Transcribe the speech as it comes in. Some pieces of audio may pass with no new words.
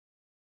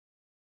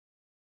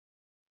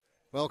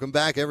Welcome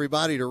back,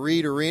 everybody, to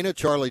Reed Arena.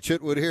 Charlie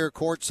Chitwood here,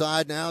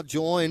 courtside now,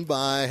 joined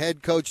by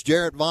head coach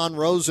Jarrett Von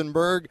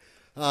Rosenberg.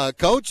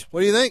 Coach,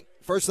 what do you think?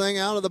 First thing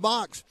out of the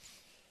box.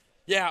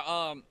 Yeah,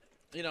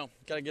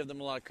 got to give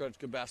them a lot of credit.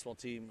 Good basketball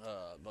team.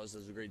 Buzz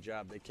does a great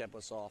job. They kept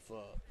us off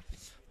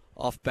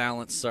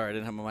balance. Sorry, I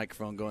didn't have my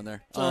microphone going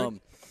there.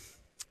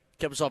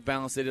 Kept us off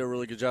balance. They did a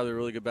really good job. They're a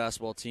really good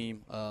basketball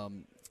team.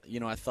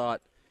 I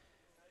thought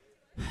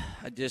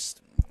it was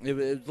a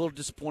little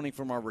disappointing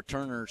from our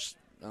returners.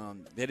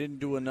 They didn't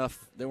do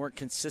enough. They weren't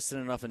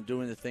consistent enough in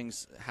doing the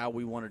things how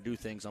we want to do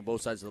things on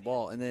both sides of the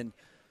ball. And then,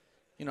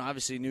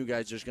 obviously new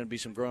guys, there's going to be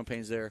some growing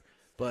pains there.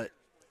 But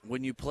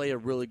when you play a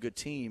really good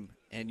team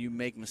and you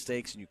make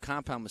mistakes and you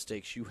compound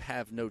mistakes, you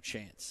have no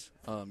chance.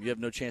 You have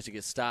no chance to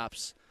get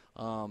stops.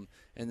 And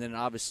then,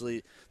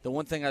 obviously, the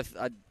one thing I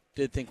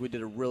did think we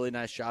did a really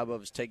nice job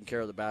of is taking care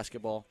of the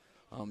basketball.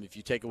 If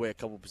you take away a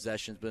couple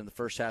possessions, but in the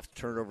first half,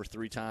 turn it over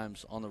 3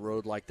 times on the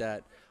road like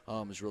that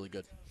is really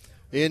good.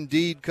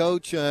 Indeed,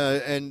 Coach,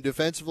 and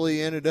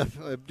defensively ended up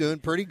doing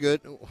pretty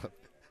good.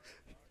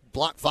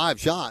 Blocked 5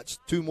 shots,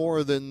 2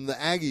 more than the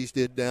Aggies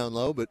did down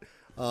low, but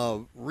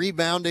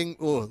rebounding,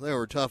 they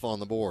were tough on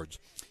the boards.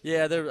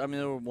 Yeah, they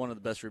were one of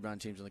the best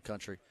rebound teams in the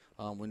country.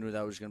 We knew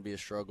that was going to be a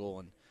struggle,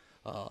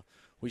 and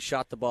we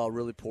shot the ball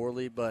really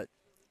poorly, but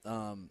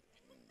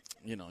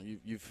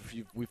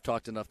we've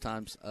talked enough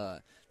times.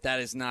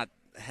 That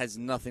has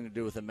nothing to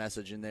do with the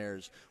message in there.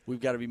 We've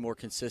got to be more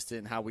consistent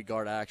in how we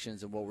guard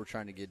actions and what we're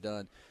trying to get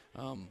done.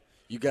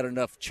 You got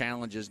enough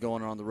challenges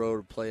going on the road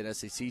to play an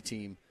SEC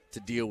team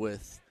to deal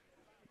with.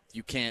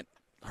 You can't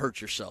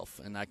hurt yourself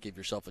and not give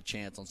yourself a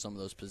chance on some of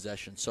those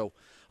possessions. So,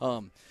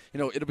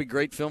 it'll be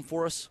great film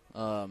for us.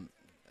 The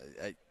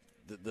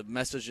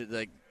message,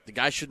 the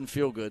guys shouldn't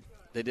feel good.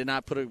 They did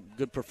not put a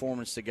good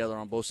performance together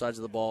on both sides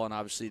of the ball, and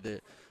obviously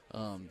the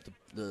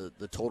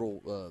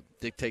total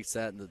dictates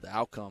that and the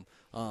outcome.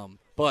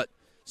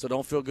 So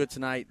don't feel good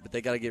tonight, but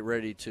they got to get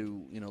ready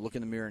to look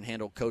in the mirror and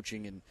handle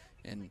coaching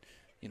and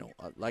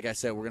like I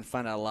said, we're going to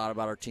find out a lot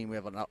about our team. We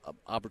have an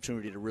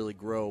opportunity to really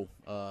grow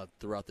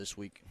throughout this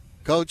week.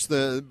 Coach,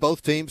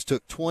 both teams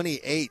took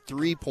 28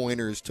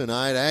 3-pointers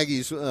tonight.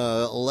 Aggies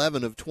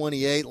 11 of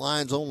 28,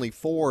 Lions only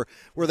 4.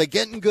 Were they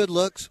getting good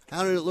looks?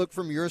 How did it look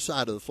from your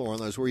side of the floor on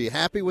those? Were you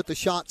happy with the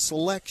shot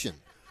selection?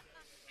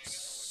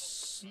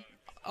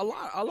 A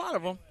lot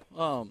of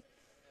them.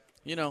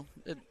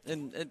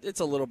 It's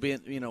a little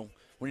bit, when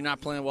you're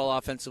not playing well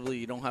offensively,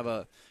 you don't have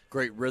a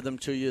great rhythm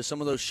to you. Some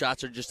of those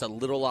shots are just a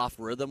little off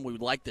rhythm. We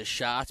like the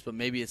shots, but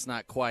maybe it's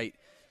not quite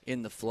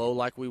in the flow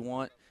like we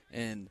want,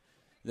 and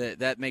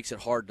that makes it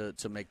hard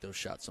to make those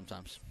shots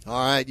sometimes.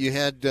 All right, you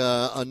had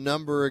a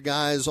number of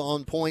guys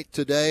on point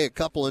today, a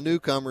couple of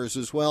newcomers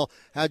as well.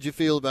 How'd you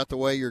feel about the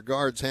way your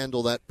guards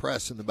handle that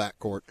press in the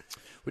backcourt?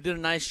 We did a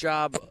nice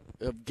job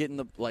of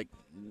getting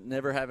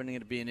never having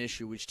it be an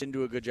issue. We just didn't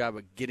do a good job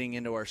of getting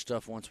into our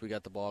stuff once we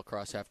got the ball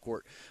across half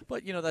court.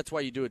 But, that's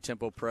why you do a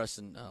tempo press,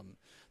 and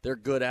they're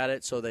good at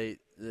it, so they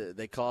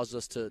caused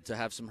us to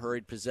have some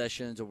hurried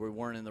possessions, or we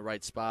weren't in the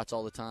right spots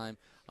all the time.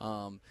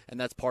 And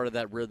that's part of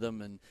that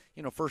rhythm. And,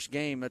 first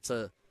game,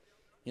 they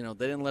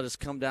didn't let us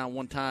come down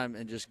one time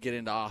and just get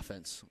into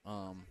offense.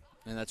 And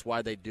that's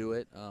why they do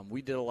it.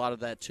 We did a lot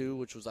of that too,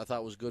 which I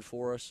thought was good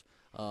for us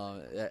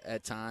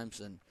at times.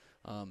 And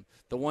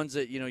the ones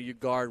that, you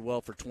guard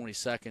well for 20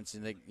 seconds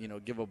and they,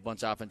 give a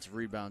bunch of offensive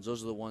rebounds,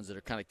 those are the ones that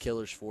are kind of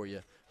killers for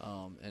you.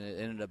 And it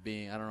ended up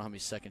being, I don't know how many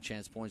second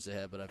chance points they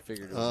had, but I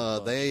figured it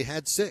was they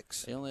had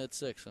 6. They only had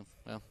 6. So,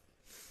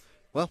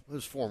 well, it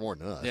was 4 more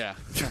than us. Yeah.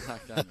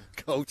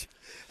 Coach,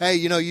 hey,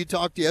 you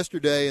talked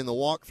yesterday in the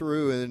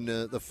walkthrough and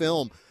the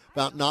film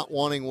about not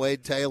wanting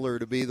Wade Taylor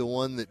to be the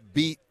one that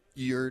beat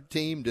your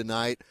team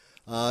tonight.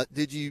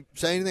 Did you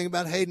say anything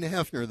about Hayden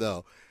Hefner,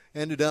 though?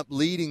 Ended up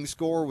leading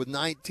score with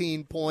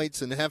 19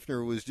 points, and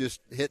Hefner was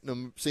just hitting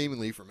them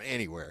seemingly from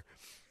anywhere.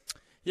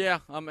 Yeah,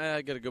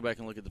 I got to go back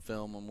and look at the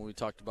film when we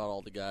talked about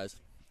all the guys.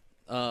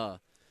 Yeah,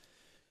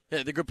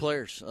 they're good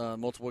players.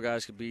 Multiple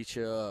guys could beat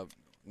you.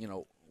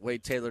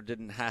 Wade Taylor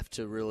didn't have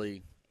to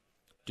really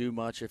do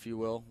much, if you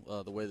will,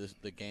 the way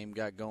the game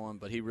got going,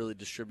 but he really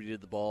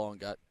distributed the ball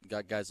and got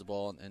guys the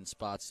ball in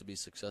spots to be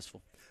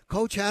successful.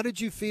 Coach, how did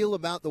you feel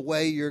about the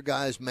way your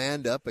guys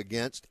manned up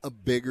against a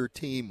bigger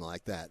team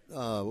like that?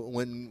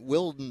 When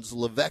Wilden's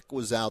Levesque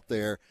was out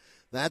there,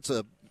 that's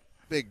a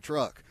big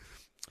truck.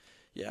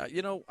 Yeah,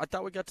 I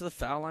thought we got to the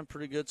foul line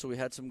pretty good, so we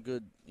had some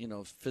good,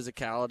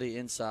 physicality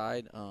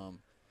inside.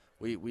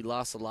 We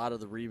lost a lot of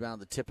the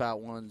rebound, the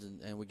tip-out ones,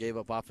 and we gave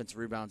up offensive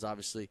rebounds,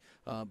 obviously.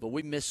 But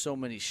we missed so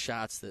many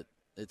shots that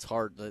it's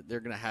hard. They're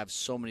going to have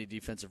so many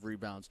defensive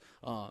rebounds.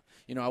 I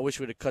wish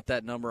we'd have cut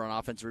that number on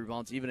offensive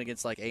rebounds, even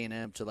against,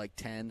 A&M, to,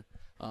 10.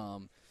 I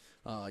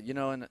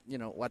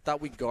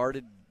thought we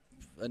guarded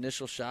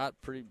initial shot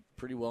pretty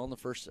well in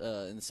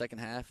the second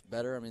half,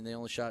 better. They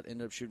only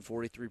ended up shooting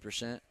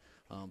 43%.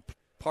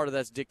 Part of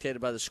that's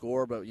dictated by the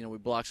score, but, we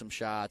block some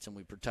shots and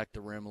we protect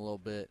the rim a little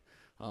bit.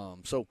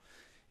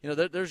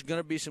 there's going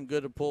to be some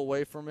good to pull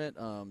away from it.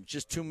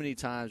 Just too many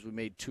times we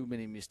made too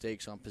many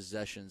mistakes on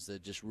possessions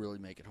that just really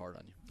make it hard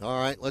on you. All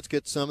right, let's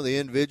get some of the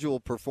individual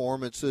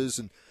performances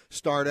and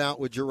start out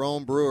with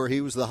Jerome Brewer.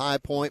 He was the high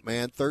point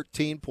man,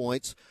 13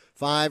 points,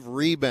 5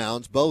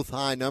 rebounds, both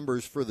high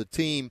numbers for the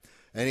team,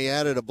 and he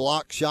added a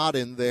block shot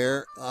in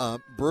there.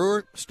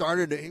 Brewer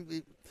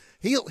started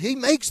he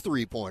makes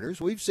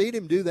three-pointers. We've seen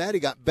him do that. He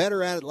got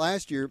better at it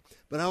last year,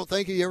 but I don't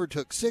think he ever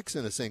took 6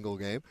 in a single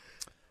game.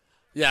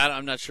 Yeah,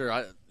 I'm not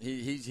sure.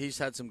 He's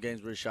had some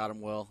games where he shot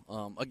him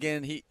well.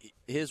 Again,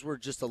 his were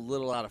just a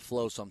little out of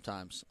flow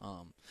sometimes.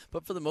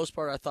 But for the most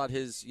part, I thought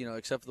his,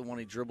 except for the one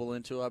he dribbled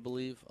into, I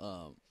believe,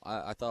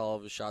 I thought all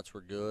of his shots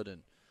were good,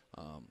 and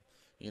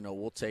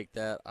we'll take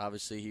that.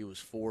 Obviously, he was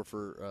 3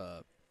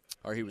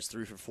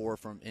 for 4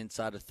 from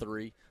inside of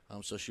 3,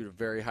 so shoot a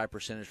very high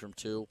percentage from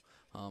 2.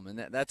 And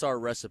that's our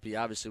recipe.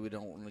 Obviously, we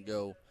don't want to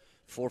go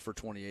 4 for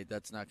 28.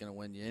 That's not going to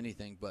win you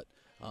anything. But,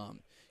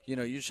 you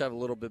just have a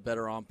little bit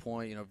better on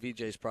point.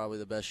 VJ's probably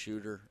the best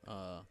shooter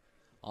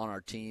on our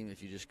team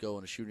if you just go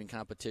in a shooting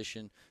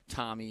competition.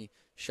 Tommy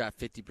shot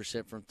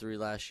 50% from 3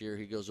 last year.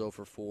 He goes 0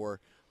 for 4.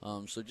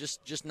 So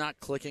just not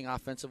clicking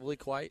offensively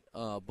quite.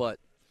 But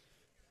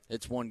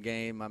it's one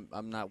game.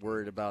 I'm not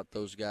worried about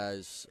those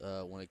guys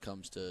when it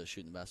comes to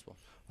shooting the basketball.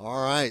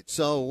 All right.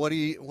 So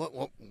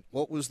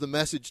what was the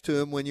message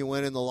to him when you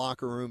went in the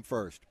locker room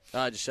first?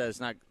 I just said it's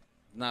not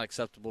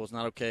acceptable. It's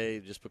not okay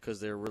just because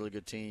they're a really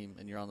good team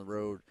and you're on the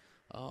road.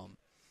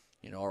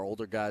 Our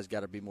older guys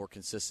got to be more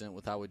consistent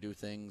with how we do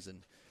things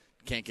and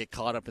can't get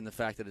caught up in the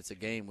fact that it's a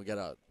game. We got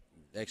to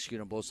execute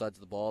on both sides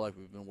of the ball like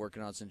we've been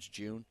working on since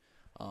June.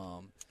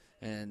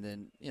 And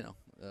then,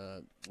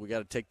 we got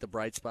to take the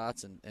bright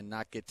spots and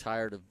not get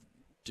tired of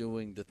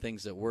doing the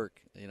things that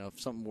work. If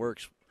something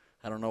works,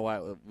 I don't know why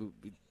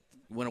we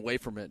went away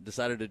from it,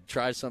 decided to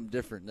try something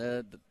different.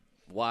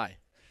 Why?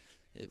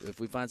 If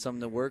we find something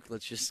that works,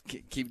 let's just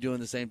keep doing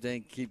the same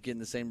thing, keep getting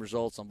the same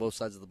results on both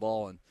sides of the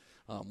ball. And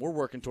we're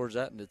working towards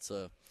that, and it's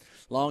a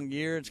long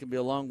year. It's going to be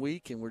a long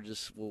week, and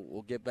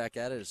we'll get back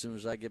at it. As soon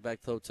as I get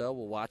back to the hotel,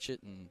 we'll watch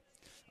it and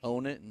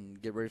own it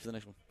and get ready for the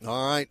next one.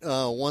 All right.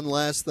 One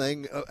last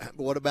thing.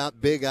 What about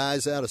big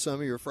eyes out of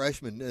some of your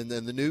freshmen and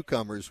then the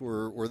newcomers?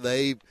 Were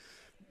they've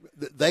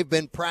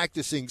been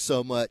practicing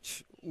so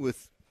much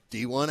with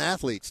D1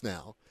 athletes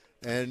now,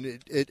 and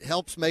it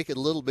helps make it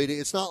a little bit.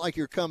 It's not like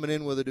you're coming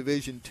in with a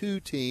Division II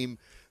team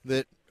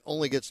that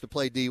only gets to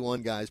play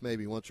D1 guys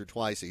maybe once or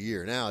twice a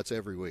year. Now it's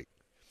every week.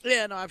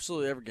 Yeah, no,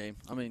 absolutely, every game.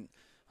 I mean,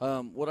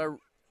 what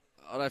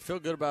I feel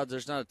good about,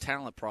 there's not a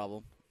talent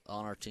problem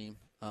on our team.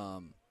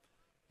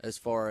 As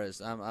far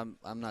as I'm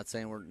not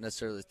saying we're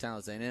necessarily as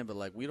talented as A&M,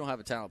 but we don't have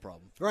a talent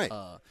problem. Right.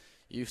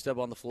 You step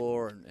on the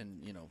floor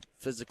and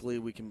physically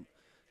we can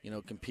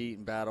compete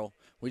and battle.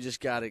 We just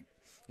got to.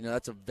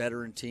 That's a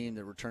veteran team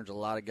that returns a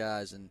lot of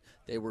guys, and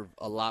they were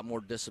a lot more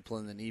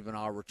disciplined than even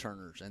our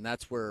returners. And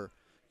that's where,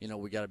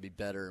 we got to be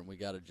better, and we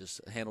got to just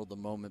handle the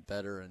moment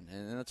better, and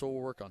that's what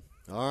we'll work on.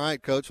 All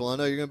right, Coach. Well, I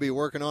know you're going to be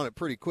working on it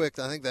pretty quick.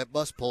 I think that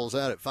bus pulls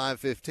out at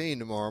 5:15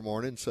 tomorrow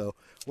morning, so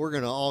we're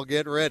going to all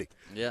get ready.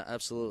 Yeah,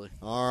 absolutely.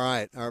 All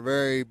right. Our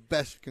very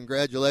best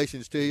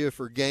congratulations to you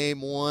for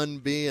Game 1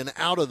 being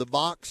out of the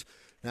box.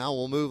 Now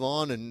we'll move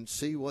on and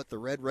see what the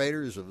Red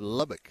Raiders of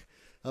Lubbock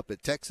up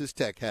at Texas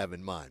Tech have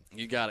in mind.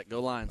 You got it.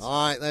 Go Lions.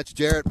 All right, that's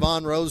Jarrett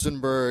Von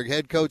Rosenberg,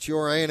 head coach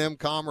your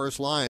A&M-Commerce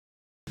Lions.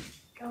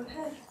 Go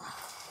ahead.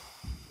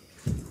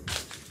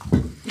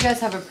 You guys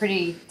have a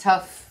pretty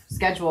tough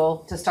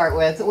schedule to start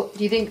with.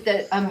 Do you think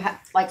that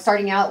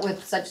starting out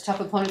with such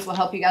tough opponents will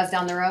help you guys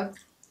down the road?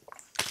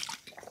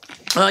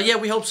 Yeah,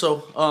 we hope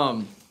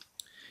so.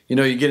 You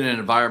get in an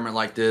environment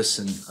like this,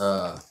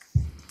 and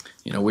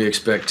we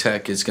expect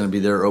Tech is going to be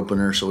their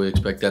opener, so we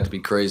expect that to be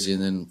crazy,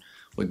 and then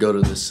we go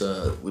to this.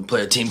 We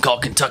play a team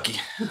called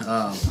Kentucky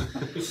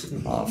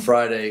on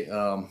Friday,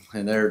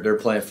 and they're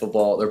playing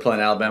football. They're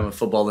playing Alabama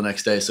football the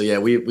next day. So yeah,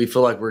 we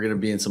feel like we're going to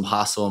be in some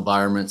hostile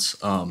environments,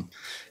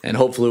 and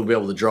hopefully we'll be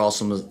able to draw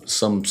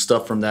some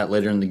stuff from that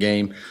later in the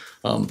game.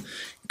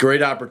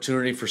 Great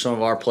opportunity for some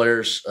of our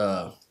players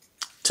to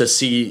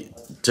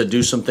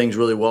do some things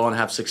really well and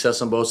have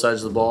success on both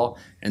sides of the ball.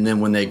 And then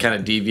when they kind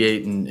of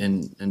deviate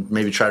and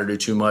maybe try to do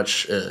too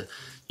much,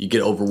 you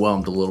get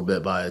overwhelmed a little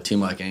bit by a team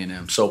like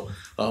A&M. So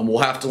we'll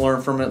have to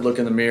learn from it, look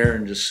in the mirror,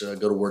 and just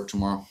go to work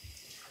tomorrow.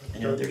 I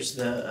know there's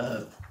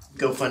the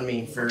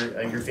GoFundMe for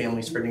your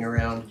family spreading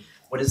around.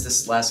 What has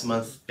this last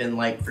month been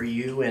like for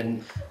you?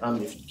 And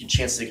if you get a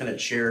chance to kind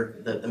of share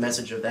the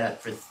message of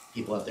that for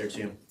people out there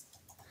too.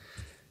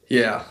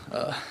 Yeah.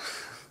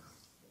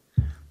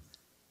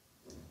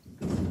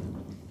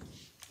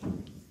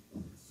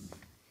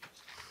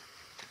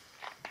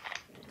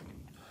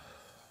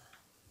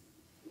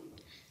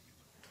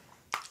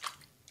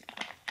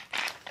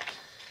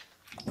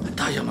 I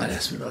thought you might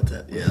ask me about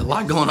that. Yeah, a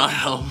lot going on at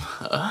home.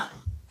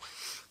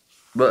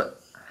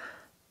 But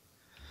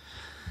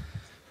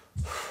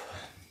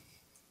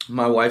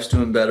my wife's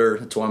doing better.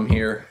 That's why I'm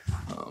here.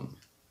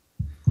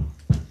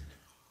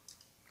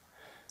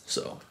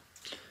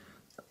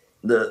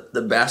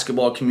 the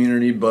basketball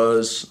community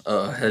buzz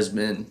has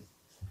been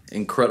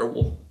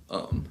incredible.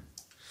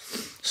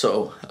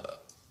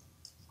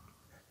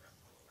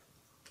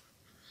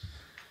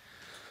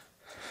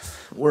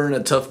 We're in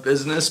a tough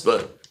business,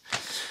 but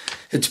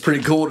it's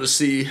pretty cool to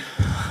see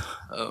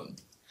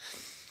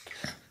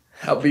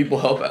how people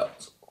help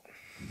out.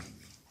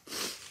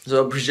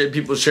 So I appreciate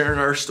people sharing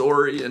our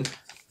story, and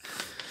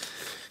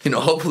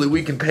hopefully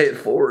we can pay it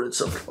forward at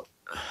some point.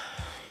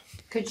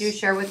 Could you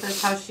share with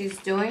us how she's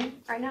doing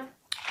right now?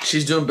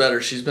 She's doing better.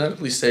 She's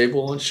medically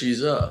stable, and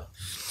she's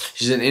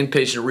in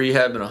inpatient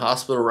rehab in a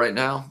hospital right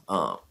now.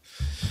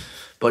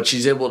 But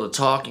she's able to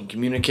talk and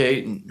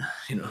communicate, and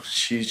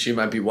she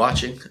might be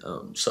watching.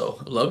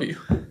 So I love you.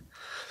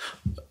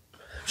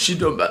 She's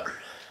doing better.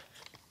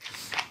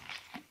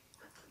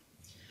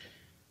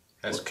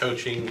 Has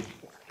coaching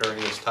during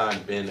this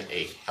time been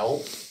a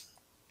help,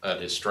 a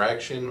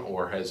distraction,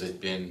 or has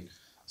it been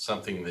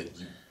something that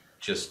you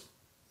just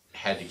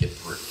had to get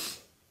through?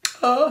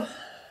 I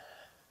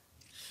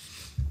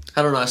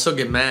don't know. I still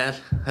get mad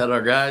at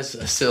our guys.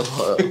 I still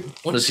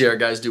want to see our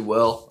guys do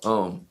well.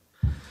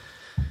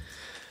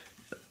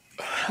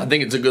 I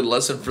think it's a good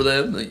lesson for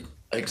them.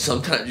 Like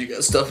sometimes you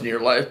got stuff in your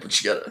life,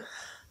 but you gotta.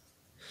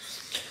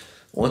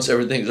 Once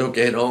everything's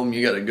okay at home,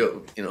 you gotta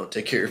go.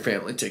 Take care of your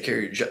family, take care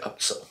of your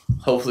job. So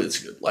hopefully,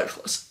 it's a good life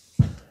lesson.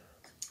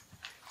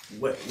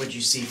 What would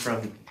you see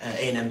from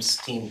A&M's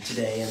team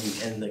today,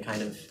 and the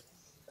kind of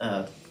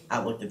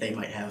outlook that they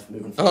might have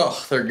moving forward?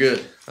 Oh, they're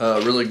good,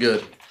 really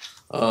good.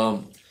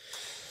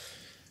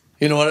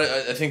 You know what?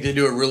 I think they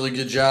do a really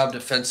good job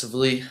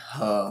defensively.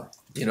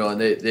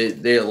 And they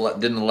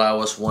didn't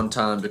allow us one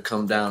time to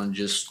come down and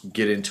just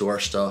get into our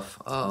stuff,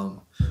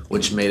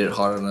 which made it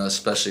hard on us,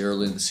 especially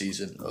early in the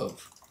season,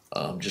 of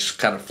just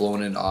kind of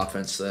flowing into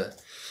offense,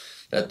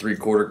 that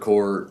three-quarter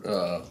court,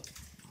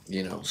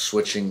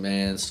 switching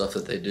man stuff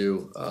that they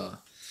do.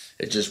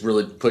 It just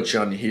really puts you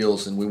on your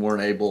heels, and we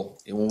weren't able.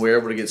 When we were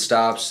able to get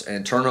stops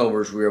and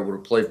turnovers, we were able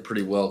to play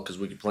pretty well because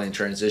we could play in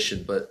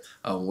transition. But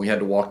when we had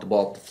to walk the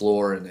ball up the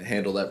floor and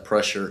handle that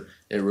pressure,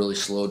 it really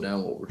slowed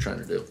down what we're trying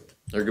to do.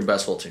 They're a good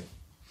basketball team.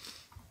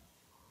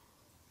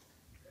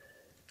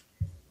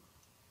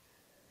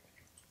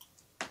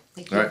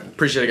 Thank you. All right.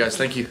 Appreciate it, guys.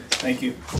 Thank you. Thank you.